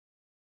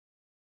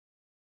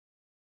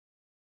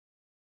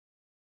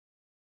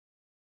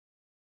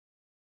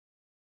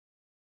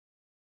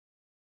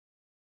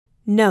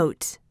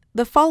Note: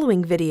 the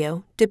following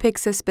video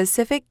depicts a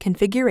specific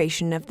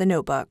configuration of the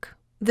notebook.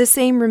 The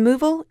same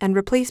removal and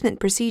replacement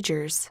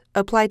procedures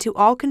apply to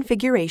all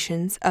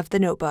configurations of the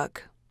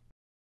notebook.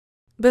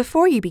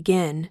 Before you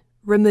begin,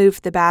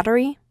 remove the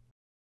battery,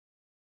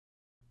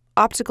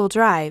 optical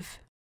drive,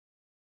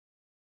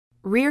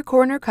 rear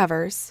corner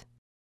covers,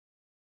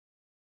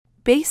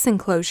 base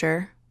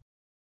enclosure,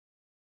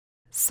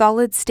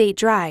 solid-state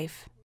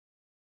drive,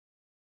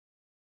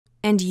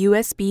 and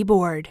USB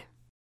board.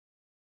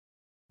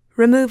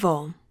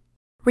 Removal: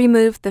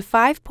 remove the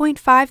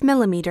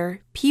 5.5mm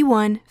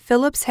P1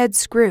 Phillips head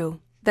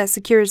screw that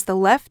secures the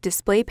left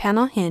display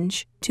panel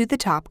hinge to the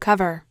top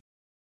cover.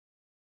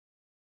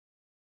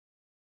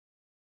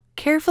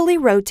 Carefully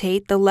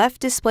rotate the left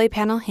display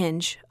panel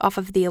hinge off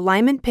of the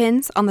alignment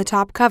pins on the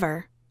top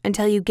cover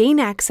until you gain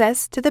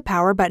access to the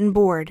power button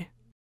board.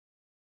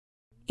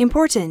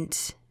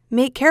 Important: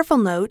 make careful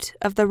note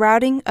of the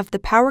routing of the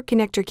power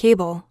connector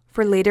cable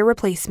for later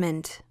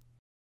replacement.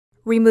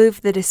 Remove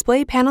the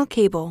display panel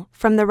cable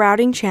from the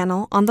routing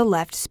channel on the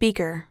left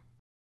speaker.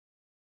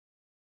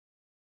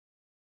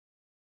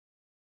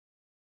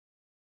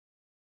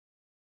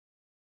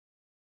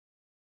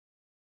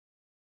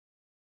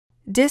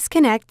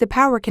 Disconnect the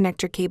power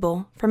connector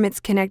cable from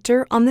its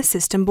connector on the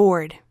system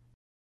board.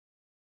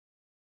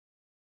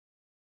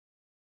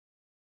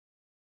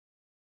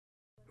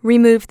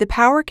 Remove the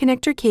power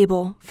connector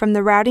cable from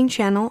the routing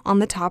channel on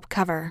the top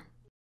cover.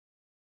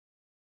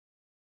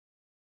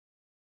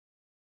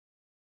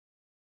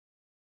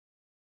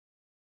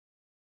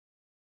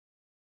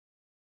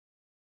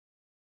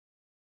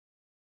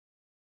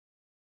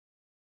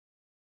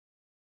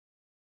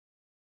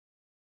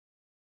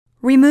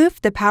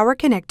 Remove the power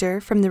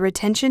connector from the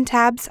retention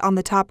tabs on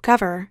the top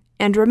cover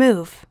and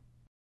remove.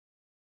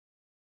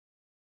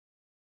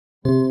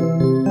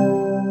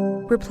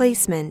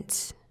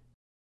 Replacement: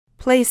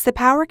 place the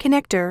power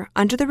connector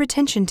under the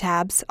retention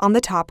tabs on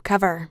the top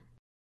cover.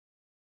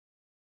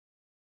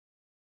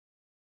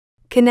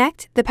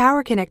 Connect the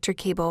power connector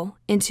cable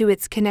into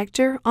its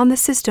connector on the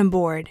system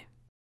board.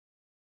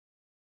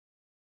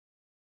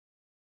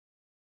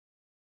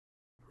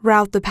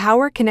 Route the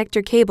power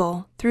connector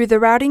cable through the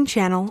routing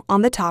channel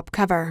on the top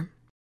cover.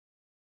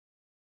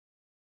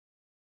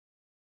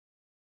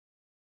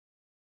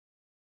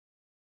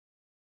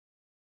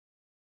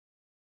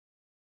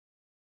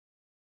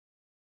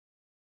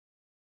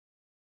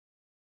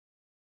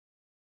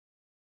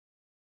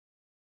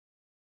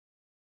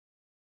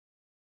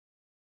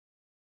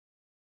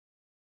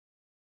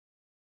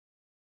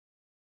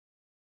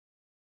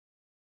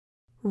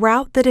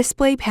 Route the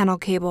display panel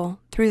cable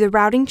through the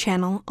routing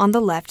channel on the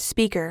left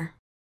speaker.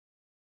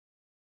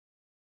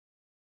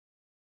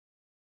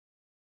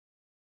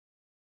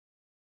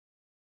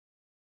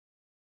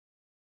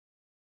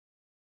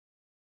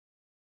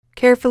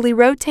 Carefully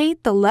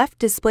rotate the left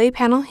display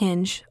panel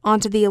hinge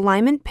onto the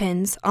alignment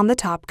pins on the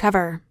top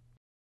cover.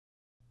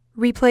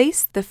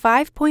 Replace the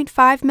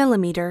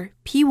 5.5mm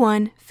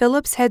P1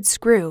 Phillips head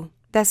screw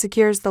that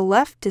secures the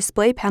left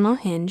display panel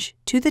hinge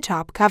to the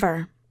top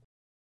cover.